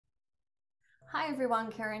Hi everyone,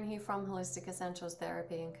 Kerryn here from Holistic Essentials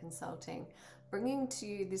Therapy and Consulting, bringing to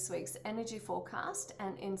you this week's energy forecast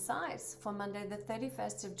and insights for Monday the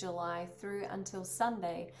 31st of July through until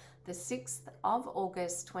Sunday the 6th of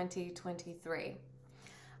August 2023.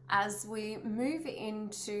 As we move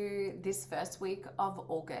into this first week of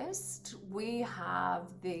August, we have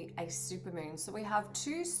a supermoon. So we have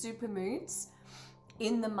two supermoons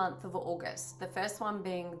in the month of August. The first one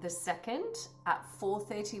being the 2nd at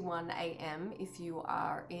 4:31 a.m. if you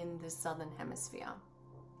are in the Southern Hemisphere.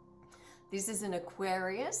 This is an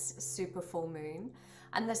Aquarius super full moon,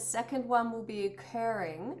 and the second one will be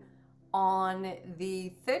occurring on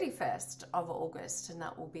the 31st of August, and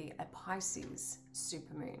that will be a Pisces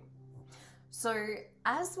supermoon. So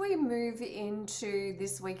as we move into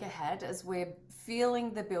this week ahead, as we're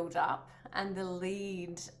feeling the build up and the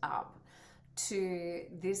lead up to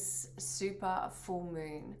this super full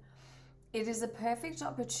moon, it is a perfect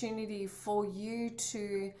opportunity for you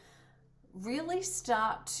to really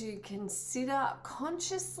start to consider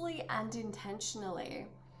consciously and intentionally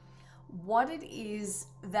what it is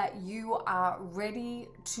that you are ready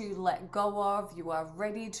to let go of, you are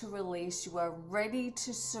ready to release, you are ready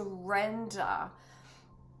to surrender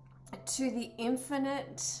to the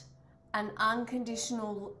infinite and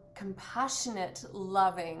unconditional, compassionate,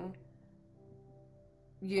 loving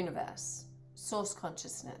universe, source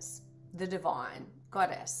consciousness, the divine,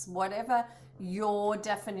 goddess, whatever your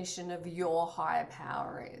definition of your higher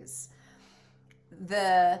power is.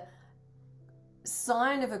 The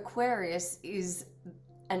sign of Aquarius is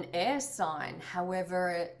an air sign,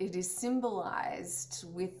 however, it is symbolized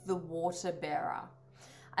with the water bearer.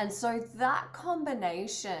 And so that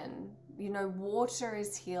combination, water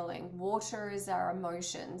is healing, water is our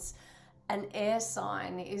emotions, an air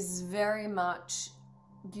sign is very much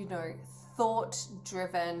thought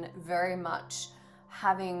driven, very much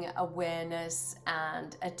having awareness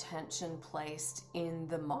and attention placed in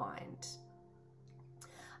the mind.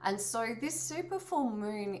 And so this super full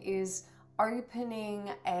moon is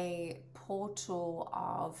opening a portal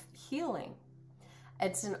of healing.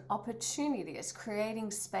 It's an opportunity, it's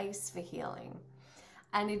creating space for healing.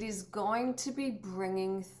 And it is going to be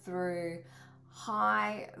bringing through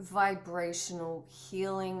high vibrational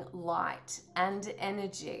healing light and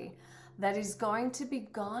energy that is going to be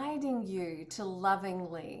guiding you to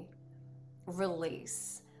lovingly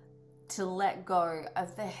release, to let go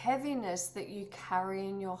of the heaviness that you carry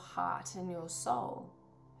in your heart and your soul.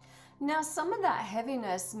 Now, some of that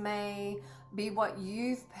heaviness may be what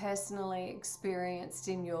you've personally experienced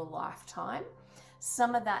in your lifetime.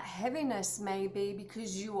 Some of that heaviness may be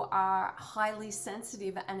because you are highly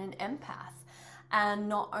sensitive and an empath. And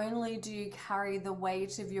not only do you carry the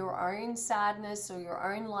weight of your own sadness or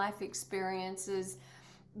your own life experiences,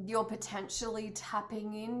 you're potentially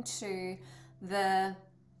tapping into the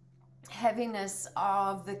heaviness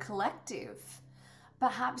of the collective.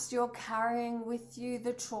 Perhaps you're carrying with you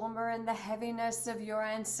the trauma and the heaviness of your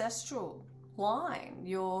ancestral line,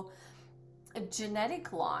 your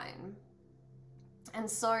genetic line.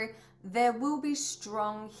 And so there will be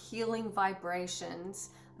strong healing vibrations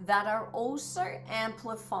that are also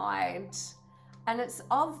amplified, and it's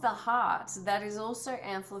of the heart, that is also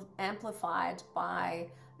amplified by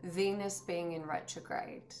Venus being in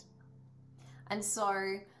retrograde. And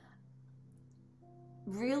so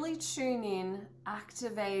really tune in,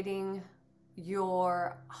 activating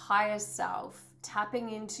your higher self, tapping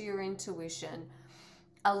into your intuition,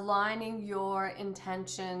 aligning your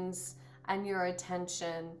intentions and your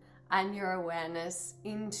attention and your awareness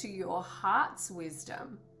into your heart's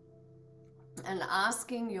wisdom, and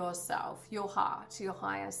asking yourself, your heart, your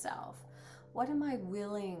higher self, what am I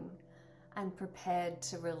willing and prepared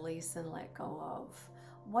to release and let go of?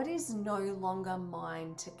 What is no longer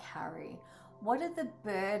mine to carry? What are the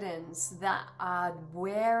burdens that are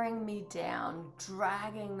wearing me down,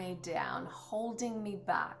 dragging me down, holding me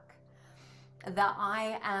back, that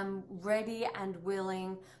I am ready and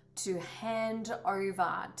willing to hand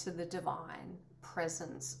over to the divine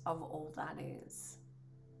presence of all that is?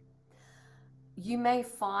 You may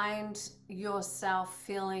find yourself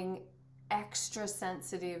feeling extra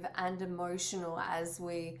sensitive and emotional as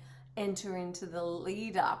we enter into the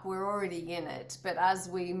lead up. We're already in it, but as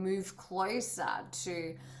we move closer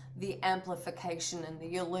to the amplification and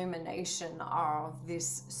the illumination of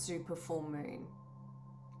this super full moon.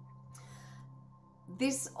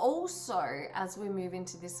 This also, as we move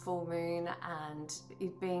into this full moon and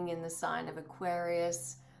it being in the sign of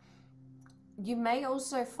Aquarius, you may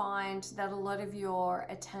also find that a lot of your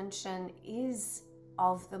attention is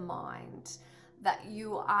of the mind, that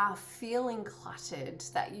you are feeling cluttered,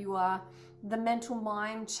 that you are, the mental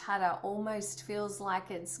mind chatter almost feels like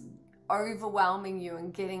it's overwhelming you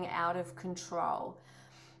and getting out of control.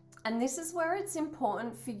 And this is where it's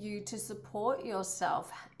important for you to support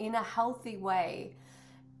yourself in a healthy way,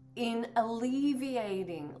 in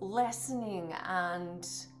alleviating, lessening, and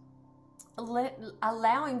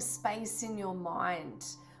allowing space in your mind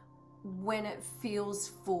when it feels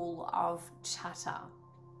full of chatter.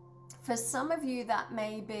 For some of you, that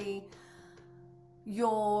may be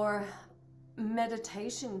your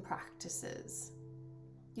meditation practices,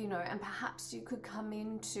 you know, and perhaps you could come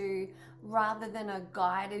into, rather than a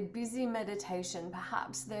guided busy meditation,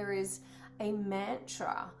 perhaps there is a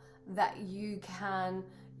mantra that you can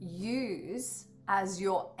use as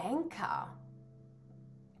your anchor.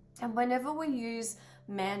 And whenever we use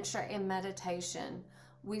mantra in meditation,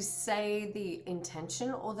 we say the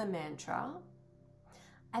intention or the mantra,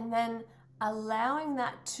 and then allowing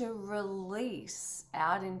that to release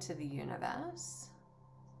out into the universe.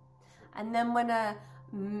 And then when a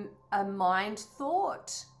mind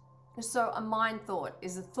thought, so a mind thought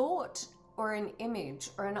is a thought or an image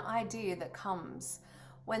or an idea that comes.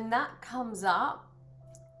 When that comes up,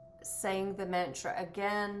 saying the mantra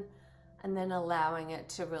again, and then allowing it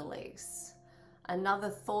to release. Another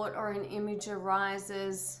thought or an image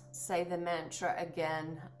arises, say the mantra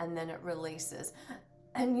again, and then it releases.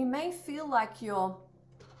 And you may feel like you're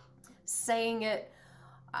saying it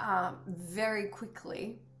very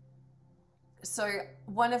quickly. So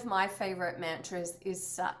one of my favorite mantras is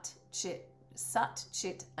Sat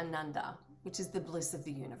Chit Ananda, which is the bliss of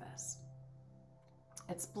the universe.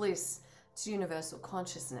 It's bliss, it's universal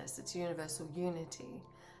consciousness, it's universal unity,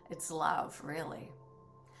 it's love, really.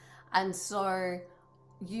 And so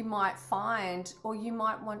you might find, or you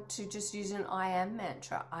might want to just use an I am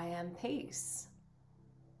mantra, I am peace.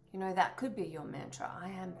 You know, that could be your mantra, I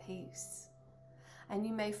am peace. And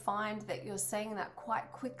you may find that you're saying that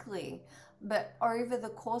quite quickly, but over the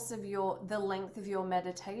course of the length of your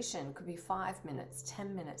meditation, could be 5 minutes,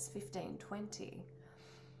 10 minutes, 15, 20,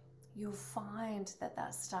 you'll find that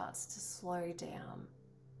that starts to slow down.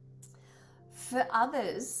 For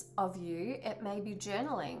others of you, it may be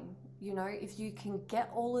journaling. You know, if you can get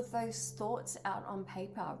all of those thoughts out on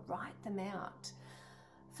paper, write them out.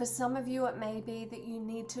 For some of you, it may be that you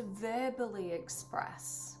need to verbally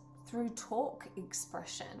express through talk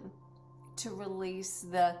expression to release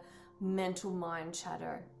the mental mind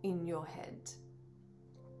chatter in your head.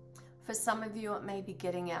 For some of you, it may be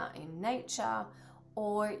getting out in nature,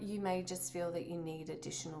 or you may just feel that you need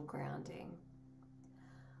additional grounding.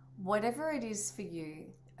 Whatever it is for you,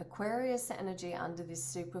 Aquarius energy under this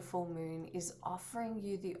super full moon is offering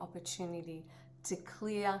you the opportunity to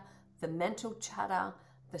clear the mental chatter,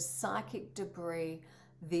 the psychic debris,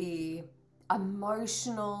 the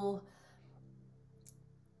emotional,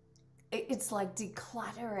 it's like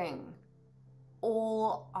decluttering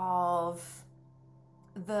all of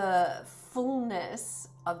the fullness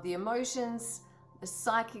of the emotions, the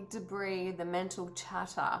psychic debris, the mental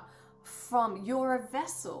chatter from, you're a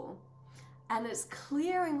vessel, and it's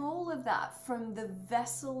clearing all of that from the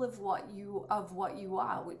vessel of what you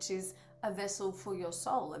are, which is a vessel for your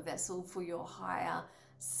soul, a vessel for your higher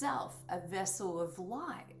self, a vessel of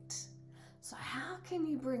light. So how can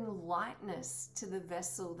you bring lightness to the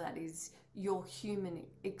vessel that is your human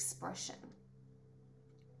expression?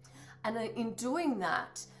 And in doing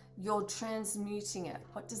that, you're transmuting it.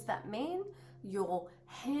 What does that mean? You're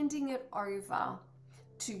handing it over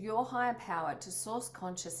to your higher power, to source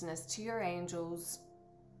consciousness, to your angels,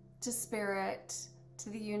 to spirit,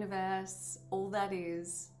 to the universe, all that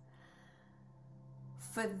is,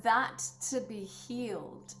 for that to be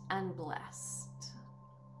healed and blessed,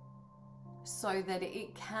 so that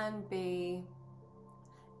it can be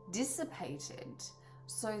dissipated,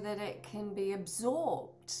 so that it can be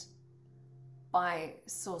absorbed by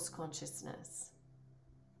source consciousness.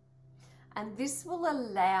 And this will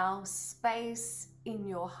allow space in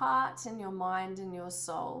your heart and your mind and your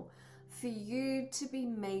soul for you to be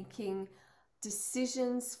making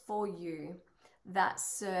decisions for you that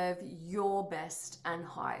serve your best and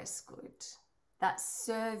highest good, that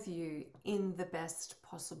serve you in the best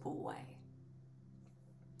possible way.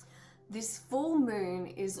 This full moon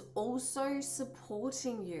is also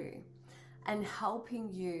supporting you and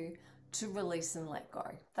helping you to release and let go.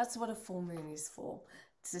 That's what a full moon is for,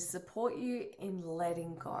 to support you in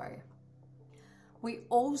letting go. We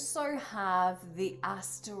also have the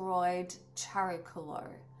asteroid Charikolo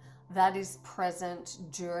that is present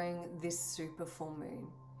during this super full moon.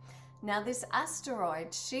 Now this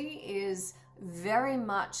asteroid, she is very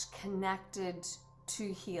much connected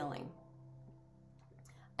to healing.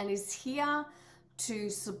 and is here to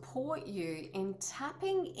support you in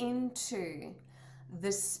tapping into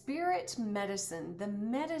the spirit medicine, the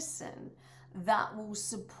medicine that will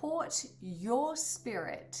support your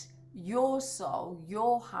spirit, your soul,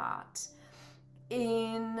 your heart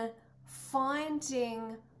in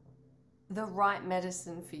finding the right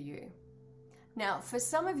medicine for you. Now, for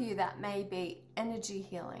some of you, that may be energy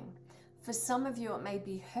healing. For some of you, it may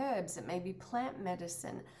be herbs, it may be plant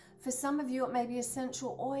medicine. For some of you, it may be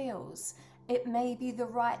essential oils. It may be the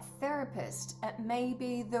right therapist. It may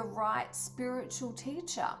be the right spiritual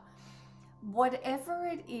teacher. Whatever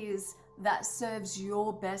it is that serves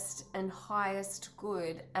your best and highest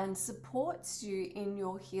good and supports you in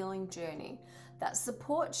your healing journey, that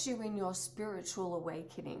supports you in your spiritual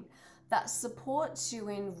awakening, that supports you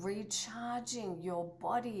in recharging your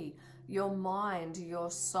body, your mind,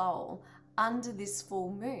 your soul under this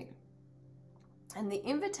full moon. And the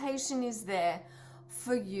invitation is there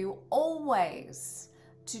for you always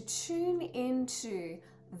to tune into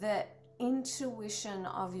the intuition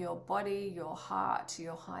of your body, your heart,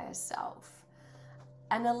 your higher self,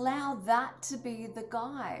 and allow that to be the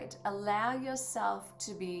guide. Allow yourself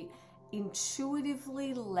to be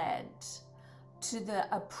intuitively led to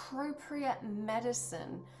the appropriate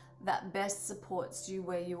medicine that best supports you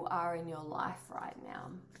where you are in your life right now.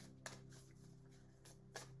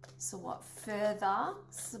 So what further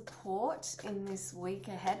support in this week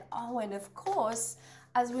ahead? Oh, and of course,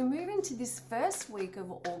 as we move into this first week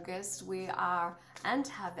of August, we are and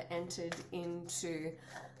have entered into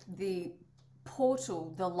the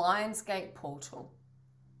portal, the Lion's Gate portal.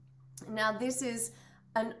 Now, this is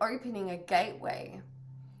an opening, a gateway,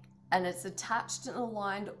 and it's attached and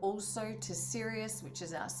aligned also to Sirius, which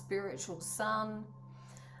is our spiritual sun.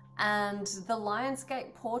 And the Lion's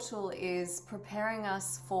Gate portal is preparing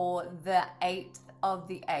us for the 8th of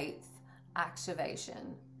the 8th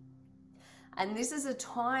activation. And this is a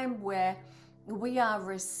time where we are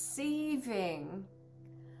receiving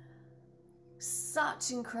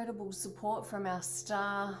such incredible support from our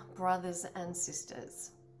star brothers and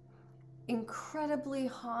sisters. Incredibly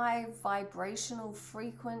high vibrational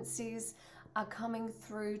frequencies are coming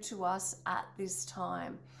through to us at this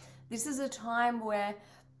time. This is a time where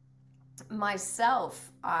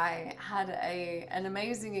myself, I had an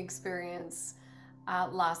amazing experience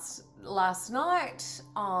last night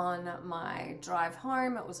on my drive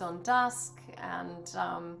home. It was on dusk, and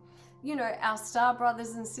you know, our star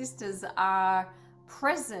brothers and sisters are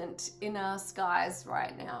present in our skies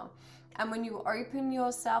right now. And when you open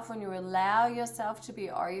yourself, when you allow yourself to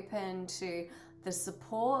be open to the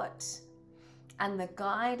support and the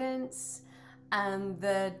guidance and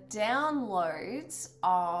the downloads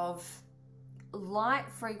of light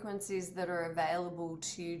frequencies that are available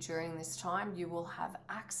to you during this time, you will have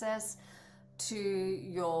access to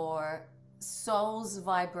your soul's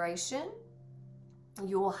vibration.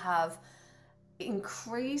 You will have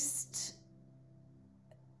increased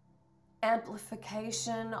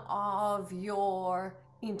amplification of your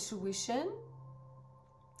intuition,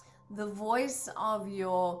 the voice of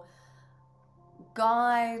your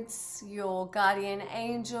guides, your guardian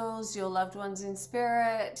angels, your loved ones in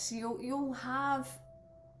spirit. You'll have,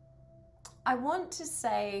 I want to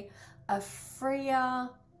say, a freer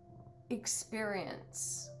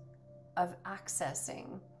experience of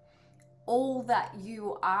accessing all that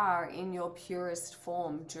you are in your purest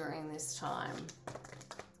form during this time.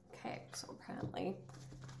 Okay, so apparently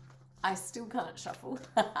I still can't shuffle.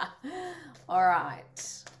 All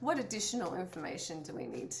right, what additional information do we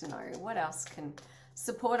need to know? What else can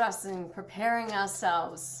support us in preparing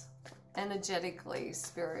ourselves energetically,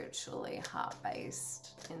 spiritually,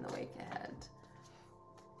 heart-based in the week ahead?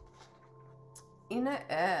 Inner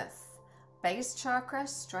Earth, base chakra,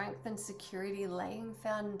 strength and security, laying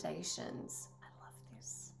foundations. I love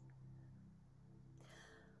this.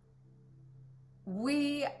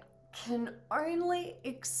 We can only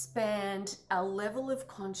expand our level of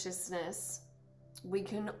consciousness. We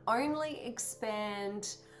can only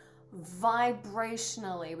expand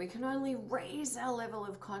vibrationally. We can only raise our level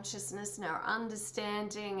of consciousness and our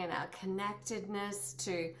understanding and our connectedness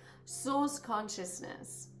to source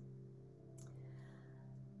consciousness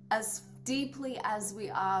as deeply as we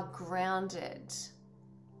are grounded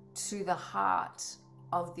to the heart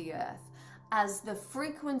of the earth. As the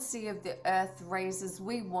frequency of the earth raises,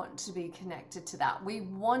 we want to be connected to that. We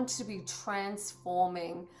want to be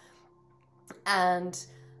transforming and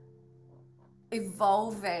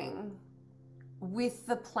evolving with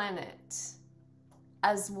the planet,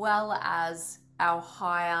 as well as our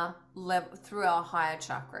higher level, through our higher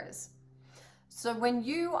chakras. So when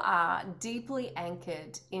you are deeply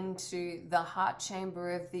anchored into the heart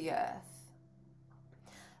chamber of the earth,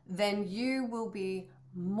 then you will be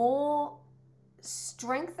more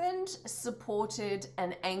strengthened, supported,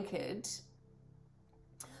 and anchored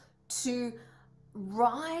to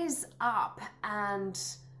rise up and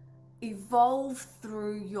evolve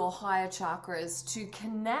through your higher chakras, to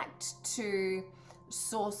connect to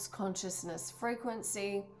source consciousness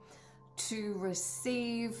frequency, to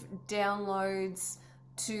receive downloads,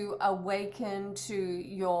 to awaken to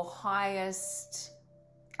your highest,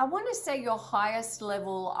 I want to say your highest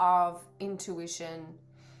level of intuition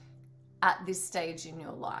at this stage in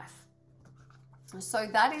your life. So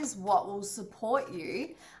that is what will support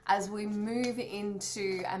you as we move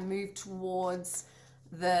into and move towards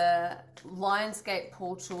the Lionsgate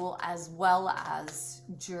portal, as well as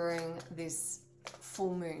during this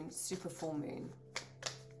full moon, super full moon.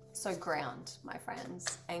 So ground, my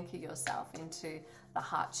friends, anchor yourself into the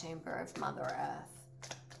heart chamber of Mother Earth.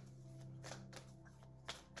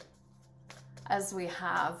 As we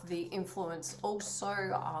have the influence also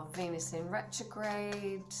of Venus in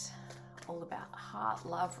retrograde, all about heart,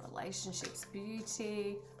 love, relationships,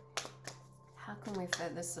 beauty. How can we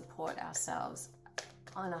further support ourselves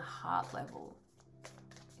on a heart level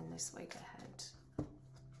in this week ahead?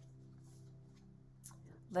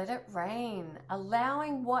 Let it rain,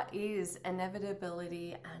 allowing what is,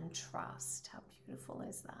 inevitability and trust. How beautiful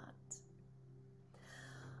is that?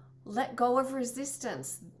 Let go of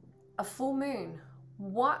resistance. A full moon.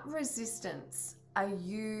 What resistance are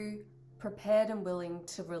you prepared and willing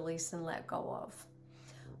to release and let go of?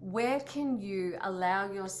 Where can you allow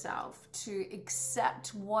yourself to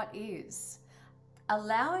accept what is?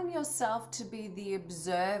 Allowing yourself to be the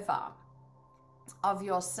observer of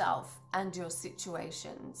yourself and your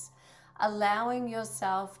situations. Allowing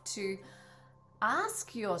yourself to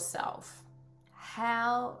ask yourself,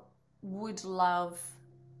 how would love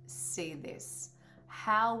see this?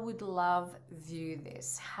 How would love view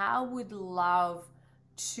this? How would love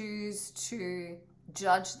choose to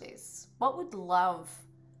judge this? What would love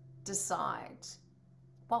decide?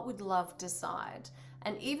 What would love decide?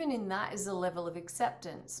 And even in that is a level of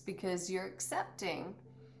acceptance, because you're accepting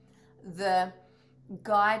the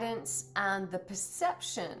guidance and the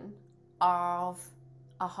perception of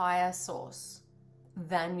a higher source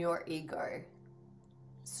than your ego.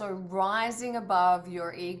 So rising above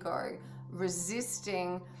your ego,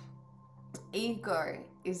 resisting ego,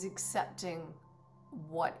 is accepting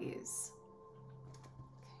what is.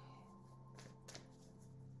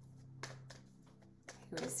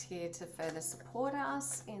 Who is here to further support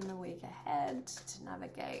us in the week ahead to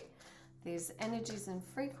navigate these energies and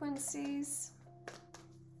frequencies?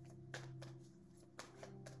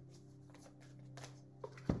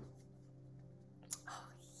 Oh,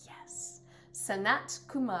 yes. Sanat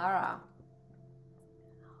Kumara. How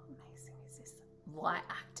amazing is this? Light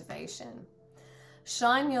activation.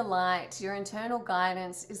 Shine your light. Your internal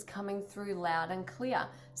guidance is coming through loud and clear.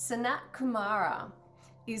 Sanat Kumara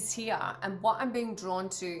is here, and what I'm being drawn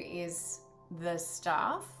to is the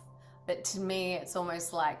staff, but to me it's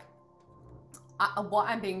almost like what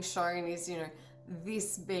I'm being shown is, you know,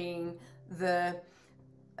 this being the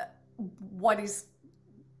what is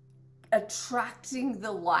attracting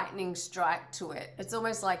the lightning strike to it. It's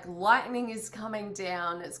almost like lightning is coming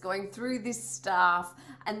down, it's going through this staff,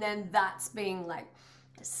 and then that's being like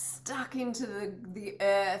stuck into the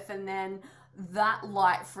earth, and then that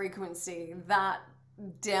light frequency, that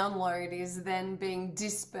download is then being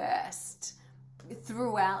dispersed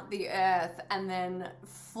throughout the earth and then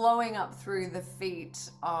flowing up through the feet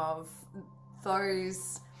of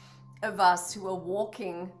those of us who are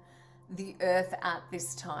walking the earth at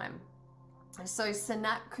this time. So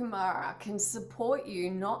Sanat Kumara can support you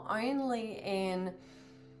not only in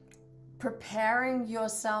preparing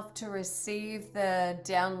yourself to receive the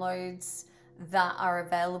downloads that are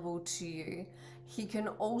available to you. He can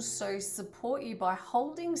also support you by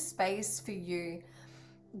holding space for you,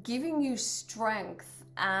 giving you strength,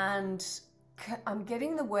 and I'm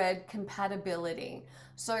getting the word compatibility.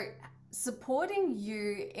 So supporting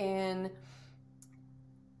you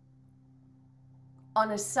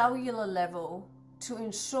on a cellular level to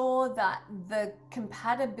ensure that the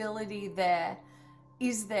compatibility there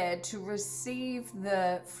is there to receive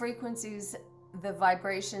the frequencies, the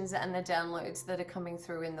vibrations, and the downloads that are coming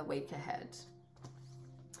through in the week ahead.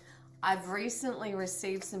 I've recently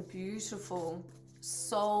received some beautiful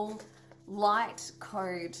soul light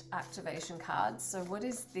code activation cards. So what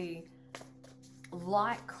is the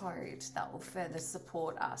light code that will further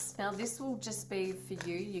support us? Now this will just be for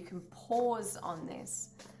you. You can pause on this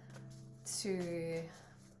to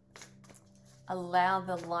allow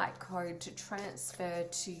the light code to transfer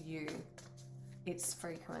to you its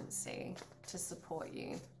frequency to support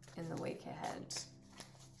you in the week ahead.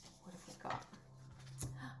 What have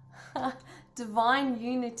we got? Divine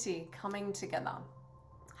unity coming together.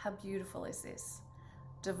 How beautiful is this?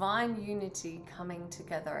 Divine unity coming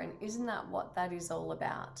together. And isn't that what that is all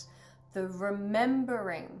about? The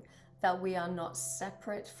remembering that we are not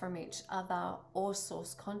separate from each other or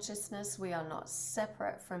source consciousness. We are not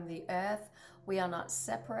separate from the earth. We are not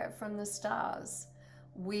separate from the stars.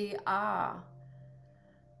 We are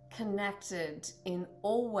connected in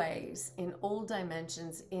all ways, in all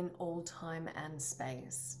dimensions, in all time and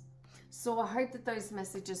space. So I hope that those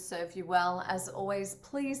messages serve you well. As always,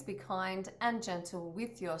 please be kind and gentle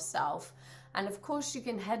with yourself. And of course, you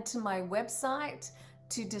can head to my website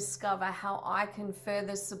to discover how I can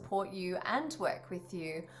further support you and work with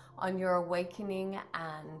you on your awakening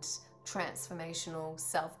and transformational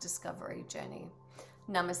self-discovery journey.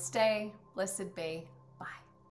 Namaste, blessed be.